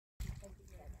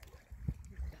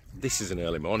This is an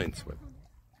early morning swim.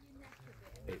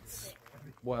 It's,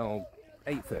 well,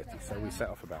 8:30, so we set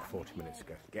off about 40 minutes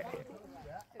ago to get here.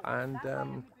 And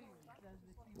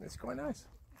it's quite nice.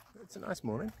 It's a nice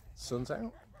morning. Sun's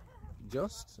out,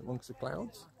 just amongst the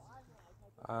clouds.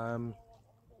 The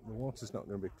water's not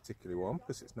going to be particularly warm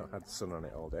because it's not had the sun on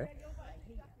it all day,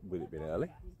 with it being early,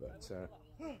 but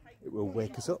it will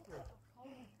wake us up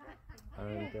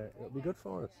and it'll be good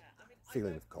for us. The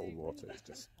feeling of cold water is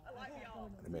just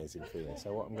an amazing feeling.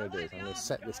 So what I'm going to do is I'm going to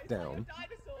set this down,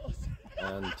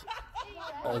 and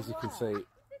as you can see,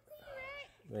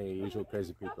 the usual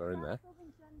crazy people are in there.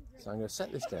 So I'm going to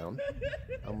set this down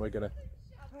and we're going to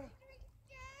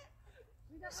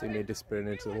see me disappearing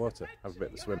into the water, have a bit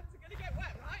of a swim.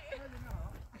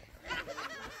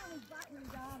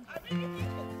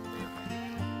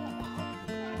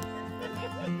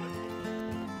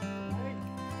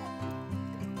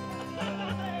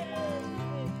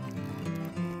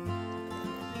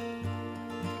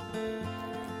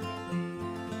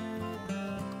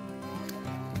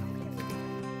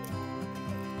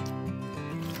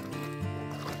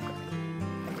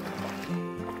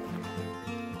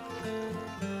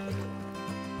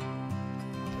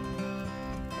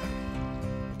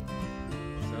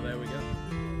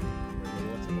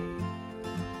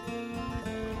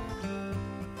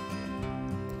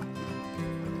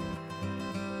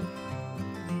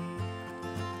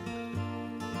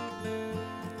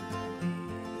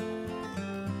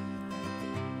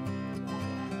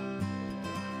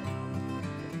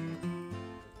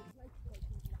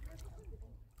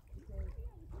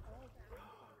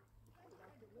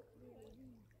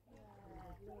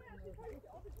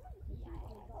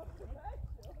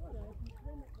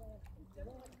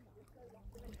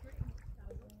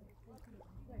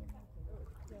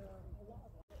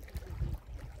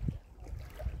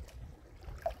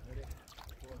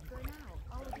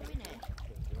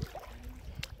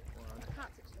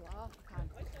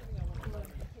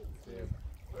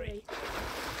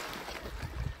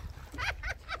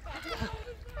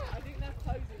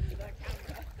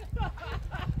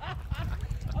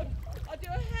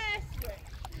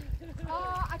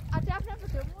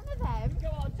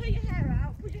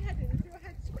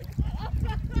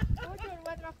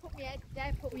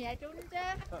 Put my head under.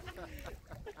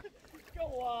 Go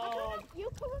on. You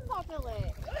come and model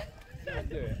it. I'll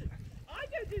do it. I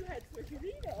don't do head switches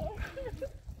either.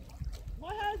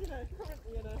 My hair's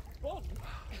currently in a bun.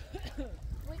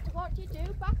 Wait, what do you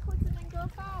do? Backwards and then go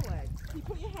forward? You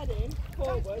put your head in,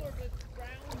 forward.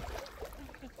 Round.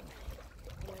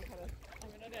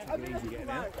 I'm going to come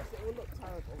out because it will look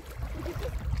terrible. If you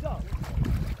just jump,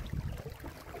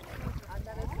 and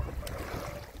then it's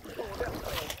forward,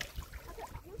 upwards.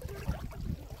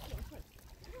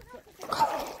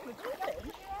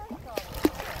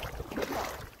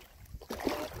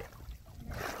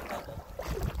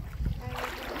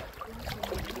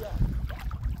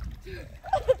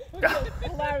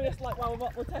 Hilarious, like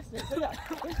while we're testing it. So yeah,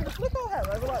 we're just going to flip our hair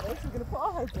over like this, we're going to put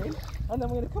our heads in, and then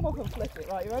we're going to come up and flip it.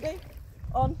 Right, you ready?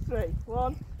 On three.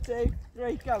 1, 2,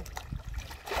 3, go.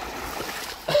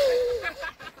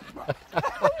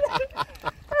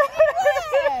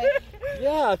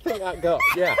 Yeah, I think that got,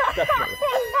 yeah, definitely.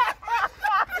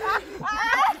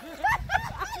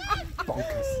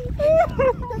 Bonkers.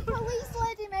 The police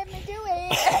lady made me do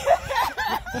it.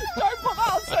 Don't put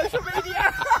that on social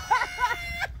media.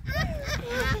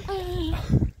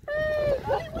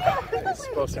 You're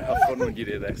supposed to have fun when you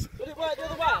do this. Did it work the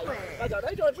other way? I don't know,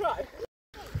 do you want to try?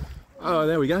 Oh,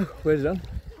 there we go. We're done.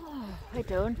 Oh, we're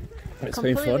done. It's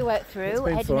been Completely fun. worked through,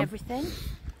 head and everything.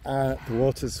 The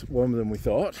water's warmer than we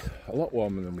thought. A lot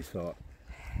warmer than we thought.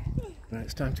 But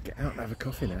it's time to get out and have a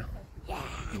coffee now. Yeah.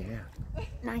 Yeah.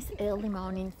 Nice early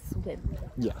morning swim.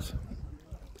 Yes.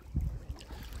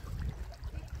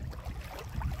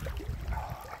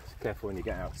 Careful when you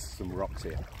get out, some rocks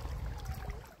here.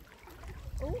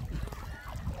 Oh,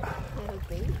 little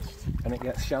beach. And it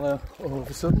gets shallow all of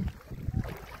a sudden.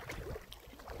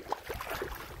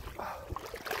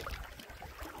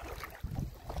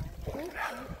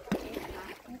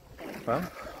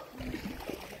 Well,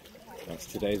 that's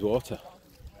today's water.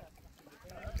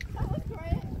 That was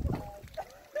great.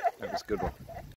 That was a good one.